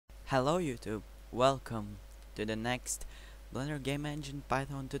Hello YouTube, welcome to the next Blender Game Engine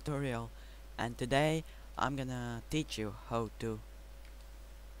Python tutorial, and today I'm gonna teach you how to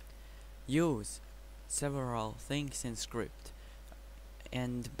use several things in script.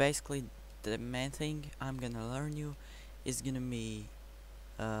 And basically the main thing I'm gonna learn you is gonna be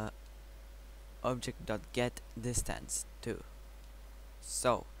object.getDistanceTo.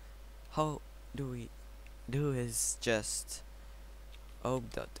 So how do we do is just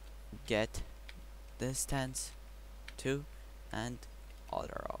ob.getDistanceTo and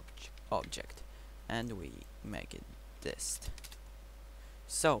other object, and we make it dist.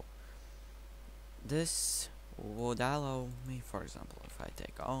 So this would allow me, for example, if I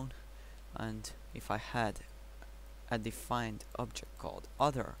take on and if I had a defined object called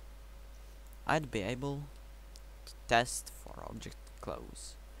other, I'd be able to test for object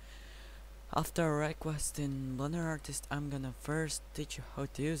close. After a request in Blender Artist, I'm gonna first teach you how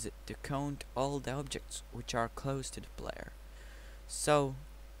to use it to count all the objects which are close to the player. So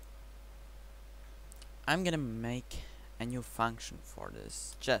I'm gonna make a new function for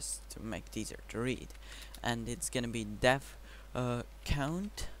this just to make it easier to read, and it's gonna be def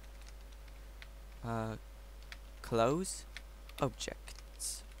count close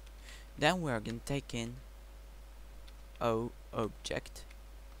objects. Then we're gonna take in O object.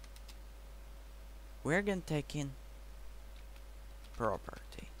 We're gonna take in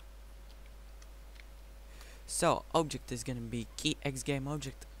property. So object is gonna be key X game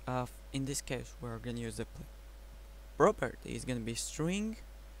object. In this case, we're gonna use the property is gonna be string.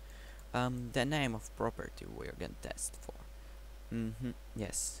 The name of property we're gonna test for.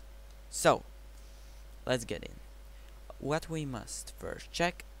 Yes. So let's get in. What we must first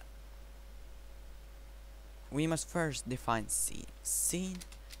check. We must first define scene. Scene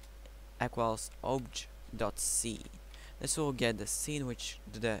equals obj.scene. This will get the scene which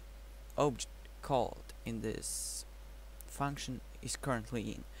the object called in this function is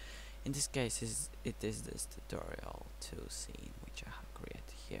currently in. In this case, it is this tutorial 2 scene which I have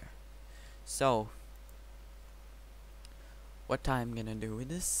created here. So what I'm gonna do with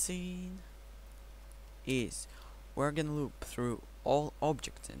this scene is we're gonna loop through all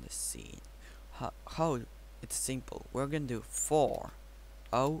objects in this scene. How it's simple. We're gonna do for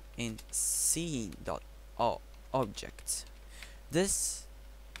O in scene.objects. This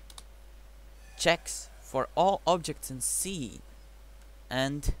checks for all objects in scene,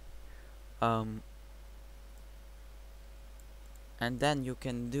 and then you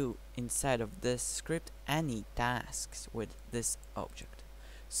can do inside of this script any tasks with this object.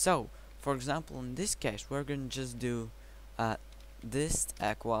 So for example, in this case we're gonna just do dist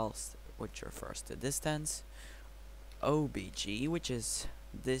equals, which refers to distance, obj, which is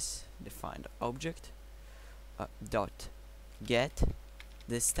this defined object, dot get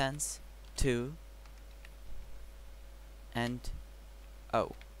distance to and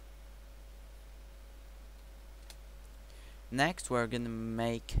O. Next we're gonna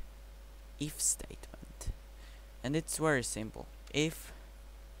make if statement, and it's very simple. If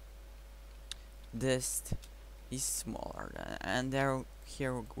dist is smaller than, and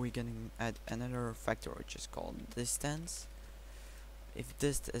here we're gonna add another factor which is called distance. If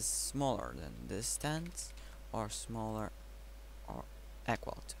dist is smaller than distance, or smaller or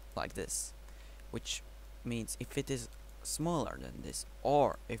equal to, like this, which means if it is smaller than this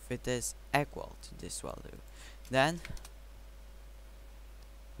or if it is equal to this value, then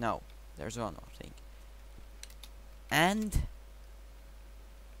no, there's one more thing, and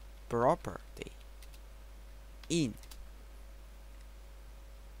property in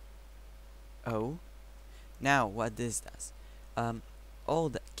O. Now what this does, all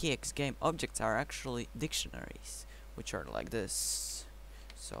the keyx game objects are actually dictionaries which are like this.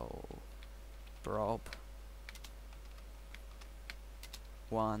 So prop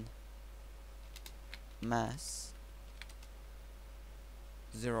 1 mass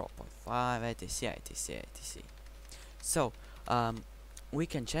 0.5 etc etc etc. So we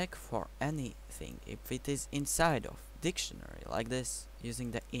can check for anything if it is inside of dictionary like this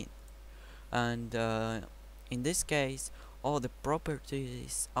using the in, and in this case all the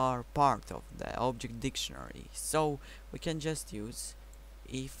properties are part of the object dictionary, so we can just use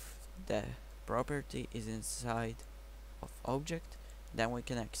if the property is inside of object, then we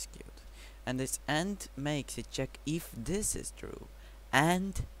can execute, and this and makes it check if this is true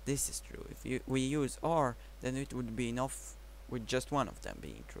and this is true. If we use or, then it would be enough with just one of them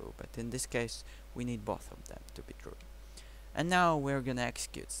being true, but in this case we need both of them to be true. And now we're gonna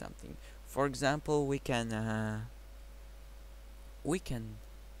execute something. For example, we can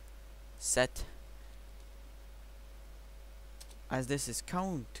set as this is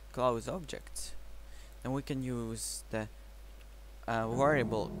count close objects, then we can use the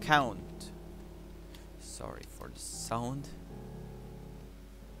variable count. Sorry for the sound.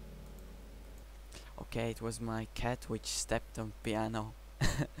 Okay, it was my cat which stepped on piano.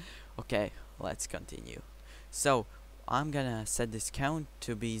 Okay, let's continue. So I'm gonna set this count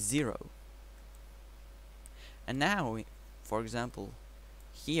to be 0. And now, for example,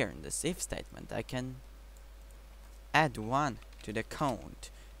 here in this if statement, I can add 1 to the count,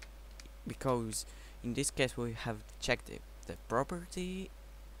 because in this case we have checked if the property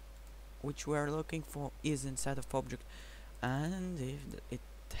which we are looking for is inside of object, and if it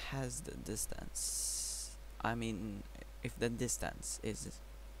has the distance, I mean if the distance is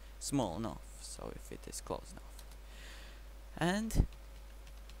small enough, so if it is close enough. And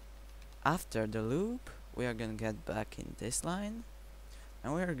after the loop we are gonna get back in this line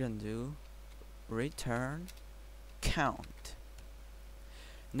and we are gonna do return count.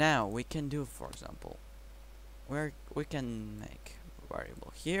 Now we can do, for example, where we can make a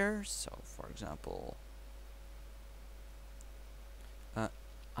variable here, so for example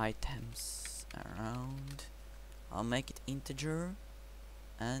items around, I'll make it integer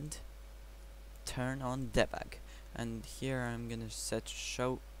and turn on debug, and here I'm gonna set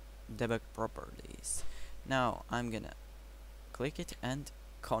show debug properties. Now I'm gonna click it and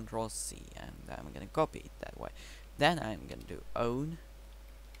Ctrl C, and I'm gonna copy it that way. Then I'm gonna do own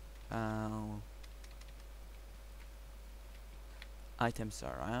items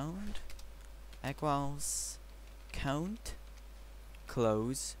around equals count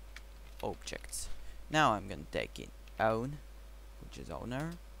close objects. Now I'm gonna take in own, which is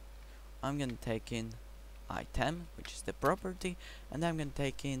owner. I'm gonna take in item, which is the property, and I'm gonna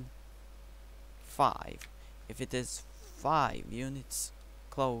take in 5 if it is 5 units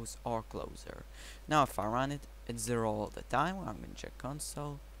close or closer. Now if I run it, it's 0 all the time. I'm gonna check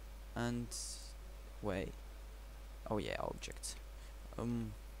console and wait. Oh yeah, objects.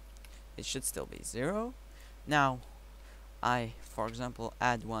 It should still be 0. Now I, for example,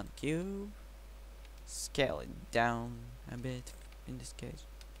 add 1 cube, scale it down a bit in this case.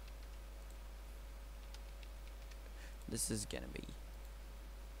 This is gonna be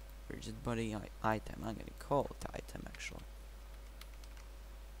rigid body item. I'm gonna call it item actually.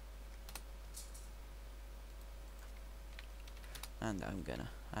 And I'm gonna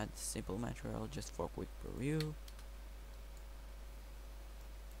add simple material just for quick preview.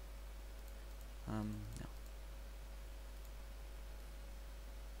 No.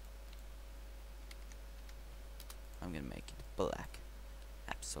 I'm gonna make it black,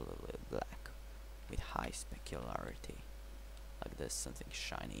 absolutely black, with high specularity, like this, something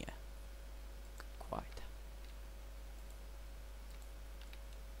shiny, yeah. Quite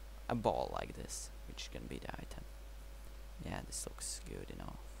a ball like this, which can be the item. Yeah, this looks good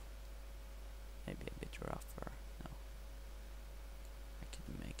enough. Maybe a bit rougher. No, I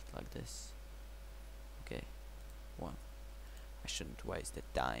can make it like this. Okay, one. I shouldn't waste the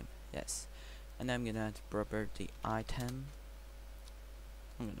time. Yes, and I'm gonna add property item.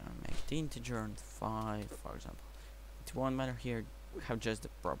 I'm gonna make the integer and 5, for example. It won't matter here. We have just the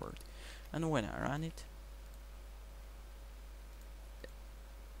property, and when I run it,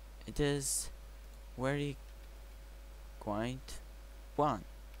 it is very quite 1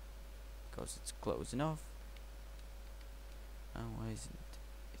 because it's close enough. And why isn't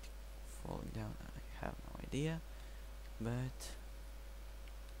it falling down? I have no idea, but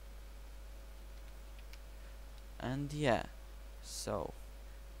and yeah, so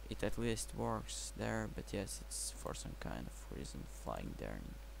it at least works there, but yes, it's for some kind of reason flying there.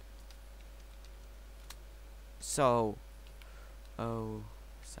 So, oh,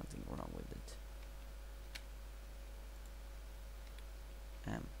 something wrong with it.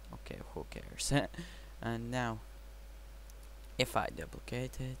 Okay, who cares? And now, if I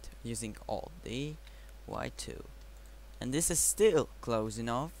duplicate it using Alt D, Y2, and this is still close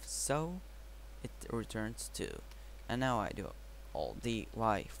enough, so it returns 2. And now I do Alt D,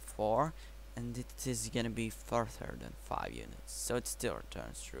 Y4, and it is gonna be further than 5 units, so it still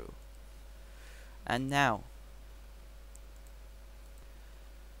returns true. And now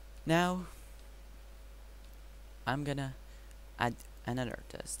I'm gonna add another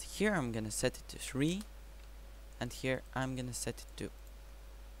test. Here I'm gonna set it to 3, and here I'm gonna set it to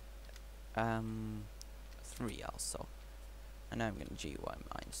 3 also, and I'm gonna gy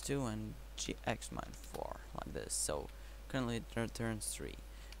 -2 and gx -4 like this. So currently it returns 3.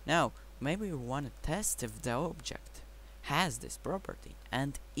 Now maybe we want to test if the object has this property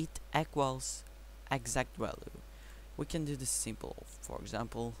and it equals exact value. We can do this simple. For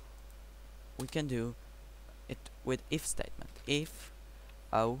example, we can do it with if statement. If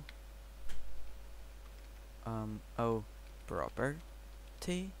o o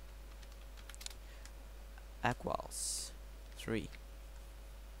property equals 3.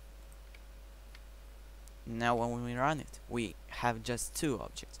 Now when we run it, we have just 2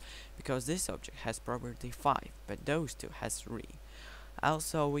 objects, because this object has property 5, but those 2 has 3.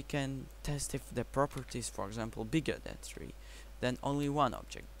 Also, we can test if the property is, for example, bigger than 3, then only one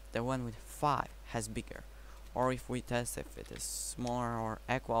object, the one with 5, has bigger. Or if we test if it is smaller or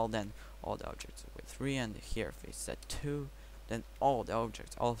equal, then all the objects with 3, and here if it's at 2, then all the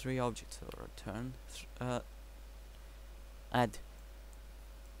objects, all 3 objects will return. Add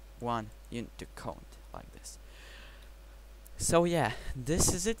 1, you need to count like this. So yeah,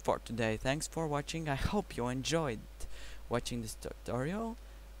 this is it for today. Thanks for watching. I hope you enjoyed watching this tutorial.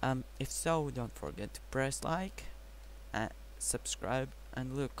 If so, don't forget to press like, subscribe,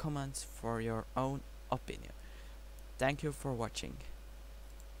 and leave comments for your own opinion. Thank you for watching.